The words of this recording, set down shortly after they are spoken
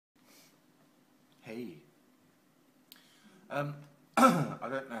Hey. I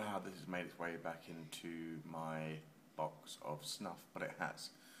don't know how this has made its way back into my box of snuff, but it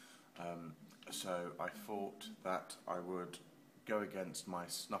has. So I thought that I would go against my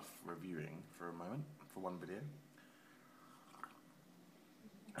snuff reviewing for a moment, for one video,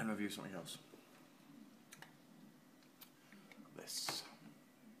 and review something else. This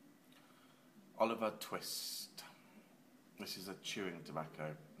Oliver Twist. This is a chewing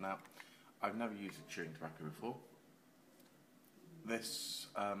tobacco. Now, I've never used a chewing tobacco before. This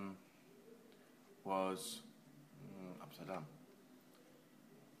was upside down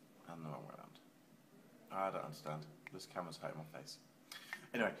and the wrong way around. I don't understand. This camera's hurting my face.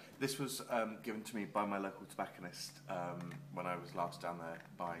 Anyway, this was given to me by my local tobacconist when I was last down there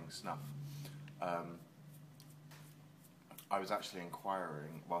buying snuff. I was actually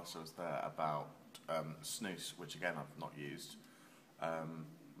inquiring whilst I was there about snus, which again I've not used.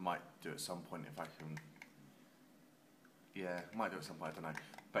 Might do at some point if I can. Yeah, might do at some point, I don't know.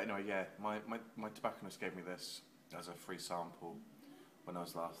 But anyway, yeah, my tobacconist gave me this as a free sample when I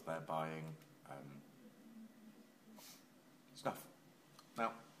was last there buying snuff.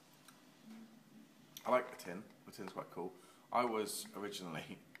 Now, I like the tin. The tin's quite cool. I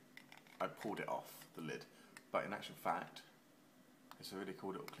pulled it off the lid, but in actual fact, it's a really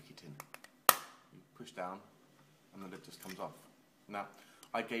cool little clicky tin. You push down, and the lid just comes off. Now,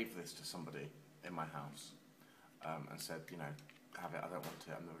 I gave this to somebody in my house and said, you know, have it, I don't want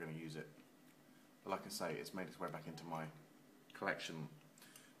it, I'm never going to use it. But like I say, it's made its way back into my collection,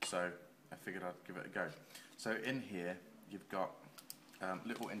 so I figured I'd give it a go. So in here, you've got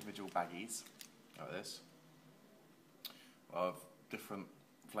little individual baggies, like this, of different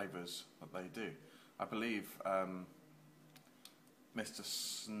flavours that they do. I believe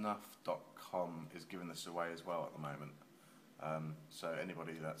MrSnuff.com is giving this away as well at the moment. So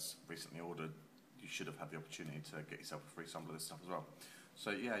anybody that's recently ordered, you should have had the opportunity to get yourself a free sample of this stuff as well. So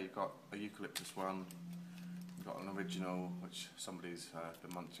yeah, you've got a eucalyptus one, you've got an original, which somebody's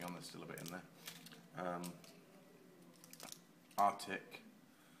been munching on, there's still a bit in there. Arctic.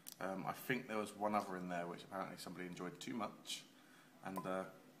 I think there was one other in there which apparently somebody enjoyed too much and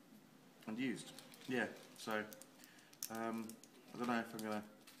used. Yeah, so I don't know if I'm going to...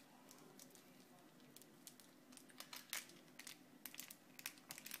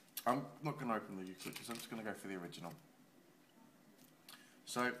 I'm not going to open the eucalyptus, I'm just going to go for the original.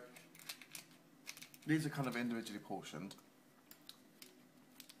 So, these are kind of individually portioned,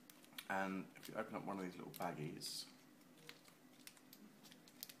 and if you open up one of these little baggies,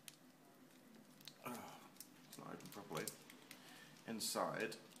 it's not open properly,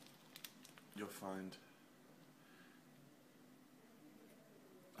 inside you'll find,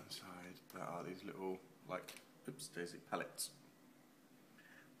 there are these little, like, oops daisy, pellets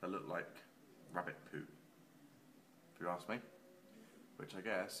that look like rabbit poo, if you ask me, which I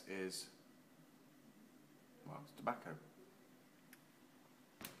guess is, well, it's tobacco.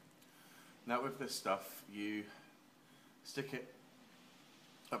 Now with this stuff, you stick it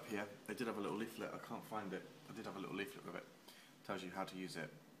up here. They did have a little leaflet, I can't find it, I did have a little leaflet with it, tells you how to use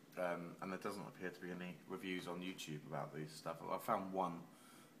it, and there doesn't appear to be any reviews on YouTube about these stuff. I found one,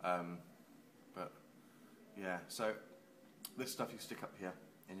 but yeah, so this stuff you stick up here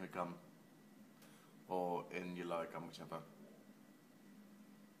in your gum, or in your lower gum, whichever,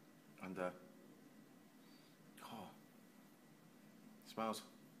 and it smells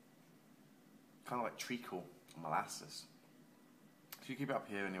kind of like treacle or molasses. So you keep it up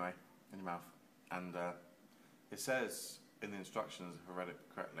here anyway, in your mouth, and it says in the instructions, if I read it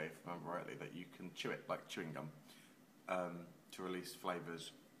correctly, if I remember rightly, that you can chew it like chewing gum to release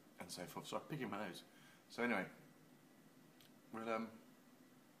flavours and so forth. So I'm picking my nose. So anyway, we'll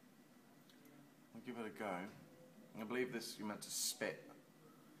give it a go. I believe this you're meant to spit,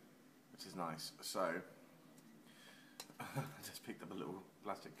 which is nice. So I just picked up a little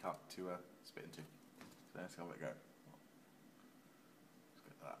plastic cup to spit into. So let's have a go. Let's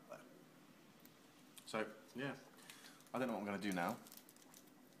get that there. So yeah, I don't know what I'm going to do now,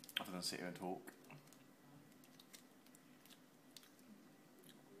 other than sit here and talk.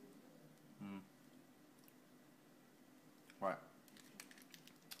 Right.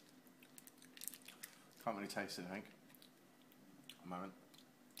 Can't really taste anything at the moment.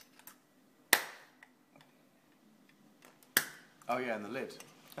 Oh yeah, and the lid.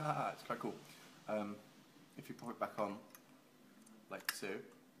 It's quite cool. If you pop it back on, like so,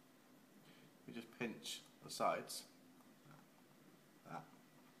 you just pinch the sides. That.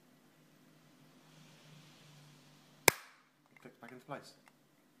 It clicks back into place.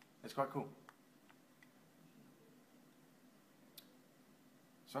 It's quite cool.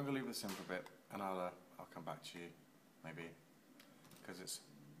 So I'm going to leave this in for a bit, and I'll come back to you, maybe, because it's,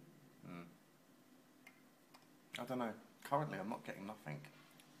 I don't know, currently I'm not getting nothing.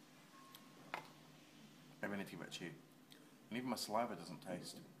 Maybe anything but chew. And even my saliva doesn't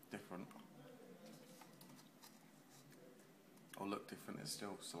taste different. Or look different, it's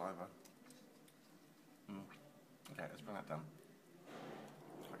still saliva. Okay, let's bring that down.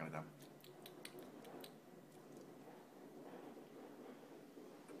 Let's bring it down.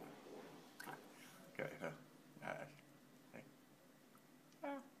 Okay,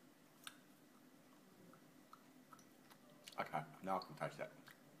 okay, now I can taste it.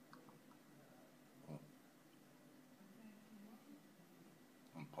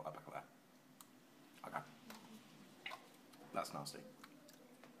 And put that back up there. Okay. That's nasty.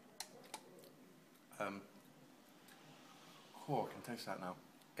 Oh, I can taste that now.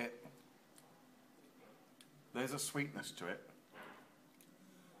 There's a sweetness to it,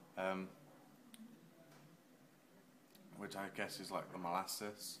 which I guess is like the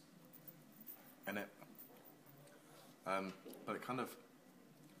molasses in it, but it kind of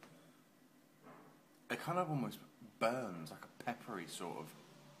almost burns, like a peppery sort of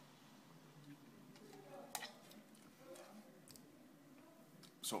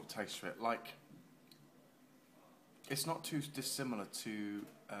taste to it. Like, it's not too dissimilar to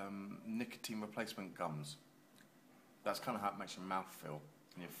nicotine replacement gums. That's kind of how it makes your mouth feel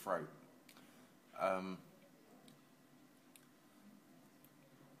and your throat.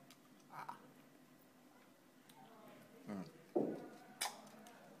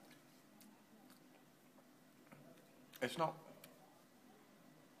 It's not.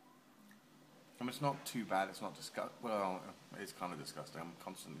 I mean, it's not too bad. It's not disgusting. Well, it's kind of disgusting.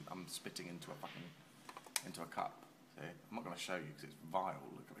 I'm spitting into a cup. See? I'm not going to show you because it's vile.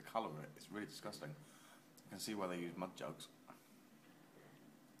 Look at the colour of it. It's really disgusting. You can see why they use mud jugs.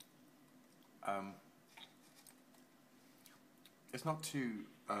 It's not too.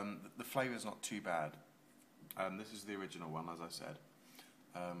 The flavour's not too bad. This is the original one, as I said.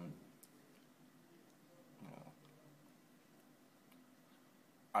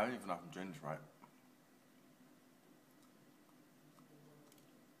 I don't even know if I'm doing this right.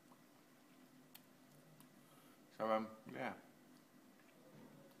 So, yeah.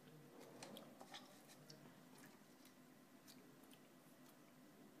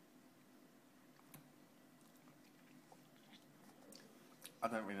 I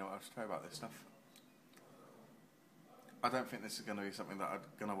don't really know what else to say about this stuff. I don't think this is going to be something that I'm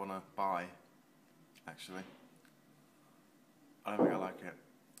going to want to buy, actually. I don't think I like it.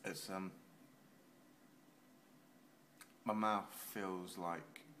 It's, my mouth feels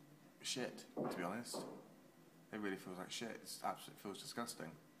like shit, to be honest. It really feels like shit. It feels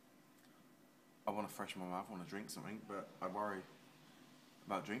disgusting. I want to freshen my mouth, I want to drink something, but I worry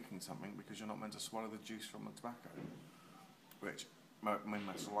about drinking something because you're not meant to swallow the juice from the tobacco. Which, my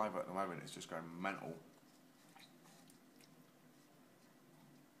saliva at the moment is just going mental.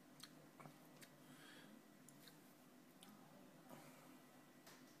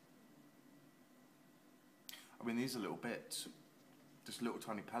 I mean, these are little bits, just little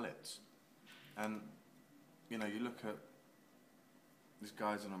tiny pellets. And, you know, you look at these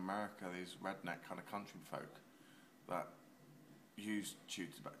guys in America, these redneck kind of country folk that use chew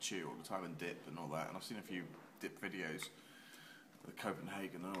all the time and dip and all that. And I've seen a few dip videos with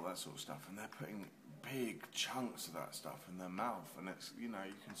Copenhagen and all that sort of stuff. And they're putting big chunks of that stuff in their mouth. And it's, you know,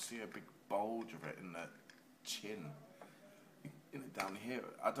 you can see a big bulge of it in their chin. In it down here.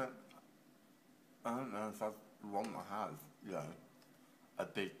 I don't know if I'd want to have, you know, a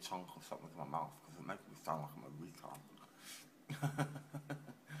big chunk of something in my mouth because it makes me sound like I'm a retard.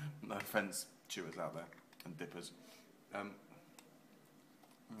 No offence, chewers out there and dippers. I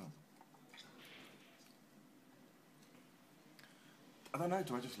don't know.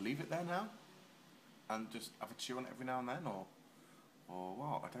 Do I just leave it there now and just have a chew on it every now and then, or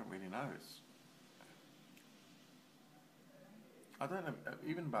what? I don't really know. I don't know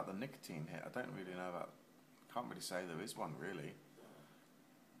even about the nicotine hit. I don't really know about. Can't really say there is one really.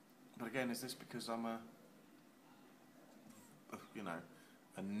 But again, is this because I'm a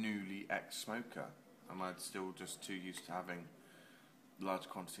newly ex-smoker, and I'm still just too used to having large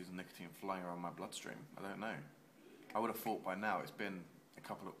quantities of nicotine flying around my bloodstream? I don't know. I would have thought by now it's been a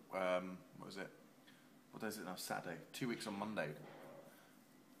couple of what was it? What day is it now? Saturday. 2 weeks on Monday.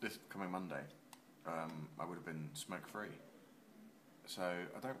 This coming Monday, I would have been smoke-free. So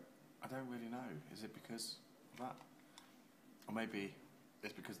I don't really know. Is it because of that, or maybe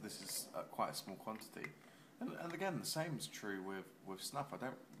it's because this is quite a small quantity? And again, the same is true with snuff. I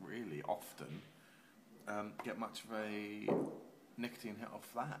don't really often get much of a nicotine hit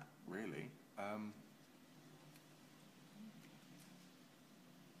off that, really. I'm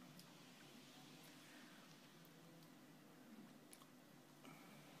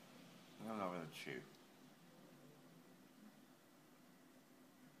not going to chew.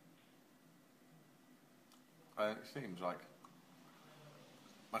 It seems like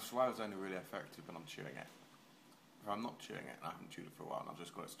my saliva is only really effective when I'm chewing it. If I'm not chewing it and I haven't chewed it for a while and I've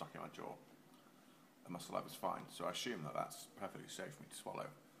just got it stuck in my jaw, then my saliva's fine. So I assume that that's perfectly safe for me to swallow.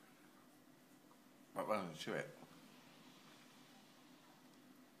 But when I chew it,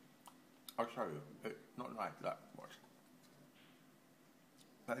 I'll show you. It's not like that. Watch.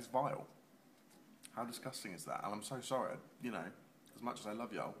 That is vile. How disgusting is that? And I'm so sorry. You know, as much as I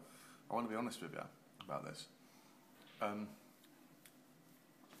love y'all, I want to be honest with you about this.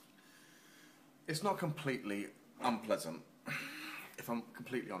 It's not completely unpleasant. If I'm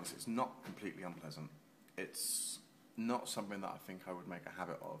completely honest, it's not completely unpleasant. It's not something that I think I would make a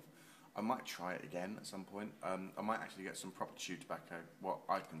habit of. I might try it again at some point. I might actually get some proper chew tobacco, what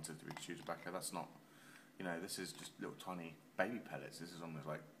I consider to be chew tobacco. That's not, you know, this is just little tiny baby pellets. This is almost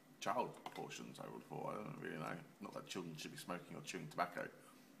like child portions, I would have thought. I don't really know. Not that children should be smoking or chewing tobacco.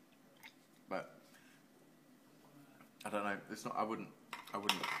 But I don't know. It's not. I wouldn't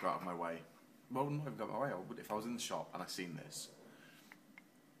go out of my way. Well, not even go out of my way. I would, if I was in the shop and I seen this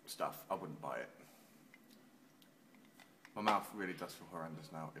stuff, I wouldn't buy it. My mouth really does feel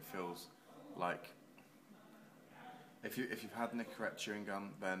horrendous now. It feels like if you've had Nicorette chewing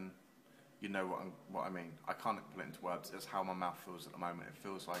gum, then you know what I mean. I can't put it into words. It's how my mouth feels at the moment. It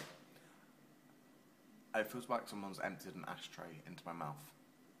feels like someone's emptied an ashtray into my mouth,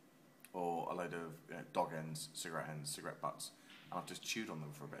 or a load of dog ends, cigarette butts, and I've just chewed on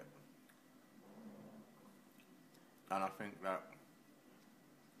them for a bit. And I think that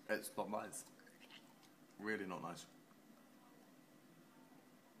it's not nice. Really not nice.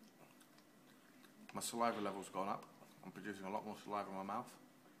 My saliva level's gone up. I'm producing a lot more saliva in my mouth.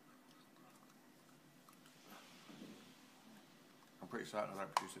 I'm pretty certain I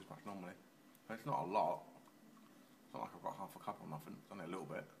don't produce this much normally. And it's not a lot. It's not like I've got half a cup or nothing. It's only a little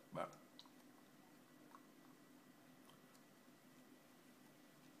bit, but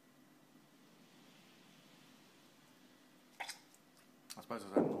I suppose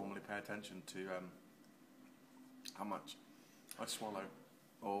I don't normally pay attention to how much I swallow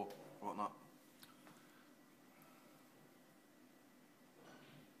or whatnot.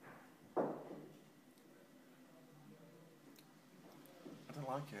 I don't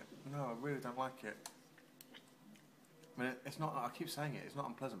like it. No, I really don't like it. I mean, it's not. I keep saying it. It's not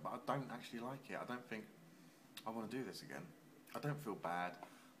unpleasant, but I don't actually like it. I don't think I want to do this again. I don't feel bad.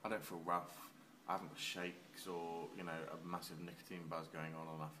 I don't feel rough. I haven't got shakes or a massive nicotine buzz going on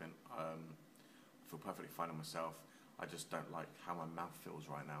or nothing. I feel perfectly fine with myself. I just don't like how my mouth feels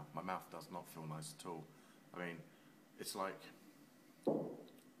right now. My mouth does not feel nice at all. I mean, it's like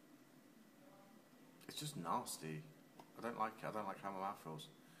it's just nasty. I don't like it. I don't like how my mouth feels.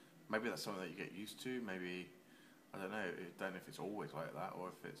 Maybe that's something that you get used to. Maybe, I don't know. I don't know if it's always like that or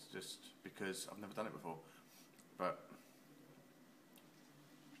if it's just because I've never done it before. But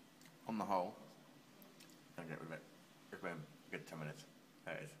on the whole, I'll get rid of it. It's been a good 10 minutes.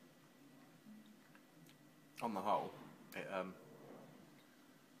 There it is. On the whole, it's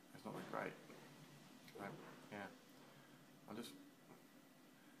not that great. So, yeah. I'll just...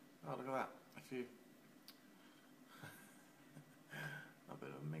 Oh, look at that. A few... a bit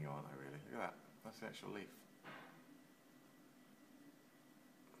of a mingo, aren't I, really? Look at that. That's the actual leaf.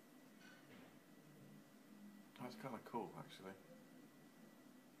 That's kind of cool, actually.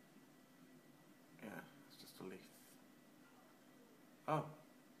 Yeah, it's just a leaf. Oh.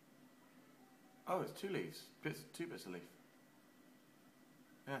 Oh, it's two leaves. Two bits of leaf.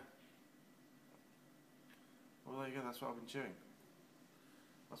 Yeah. Well, there you go. That's what I've been chewing.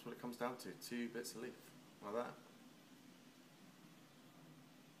 That's what it comes down to. Two bits of leaf. Like that.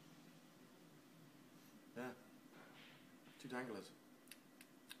 Yeah. Two danglers.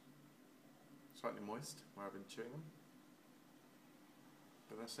 Slightly moist where I've been chewing them.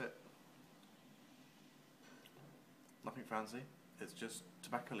 But that's it. Nothing fancy. It's just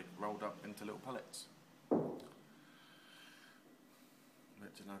tobacco leaf rolled up into little pellets. Which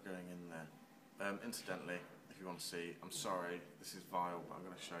are now going in there. Incidentally, if you want to see, I'm sorry, this is vile, but I'm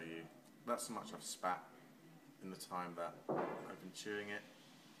going to show you. That's how much I've spat in the time that I've been chewing it.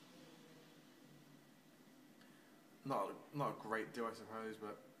 Not a great deal, I suppose,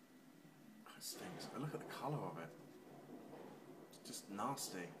 but it stinks. But look at the colour of it. It's just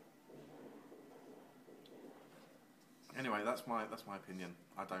nasty. Anyway, that's my opinion.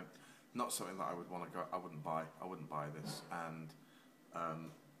 Not something that I would want to go. I wouldn't buy this, and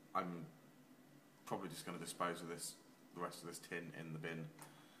I'm probably just going to dispose of the rest of this tin in the bin.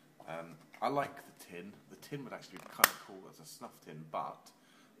 I like the tin. The tin would actually be kind of cool as a snuff tin, but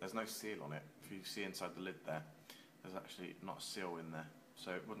there's no seal on it. If you see inside the lid there, there's actually not a seal in there,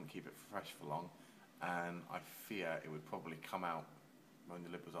 so it wouldn't keep it fresh for long, and I fear it would probably come out when the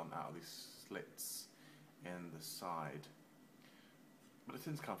lid was on out of these slits in the side. But the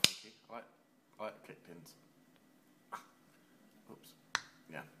tin's kind of funky. I like click tins. Oops.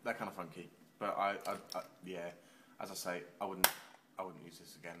 Yeah, they're kind of funky. But yeah, as I say, I wouldn't use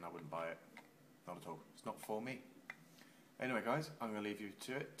this again. I wouldn't buy it. Not at all. It's not for me. Anyway, guys, I'm going to leave you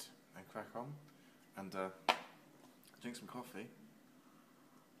to it and crack on and drink some coffee.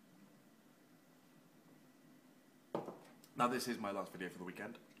 Now, this is my last video for the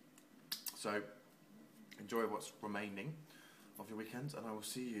weekend, so enjoy what's remaining of your weekends, and I will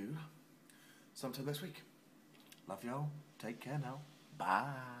see you sometime next week. Love y'all. Take care now.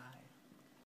 Bye.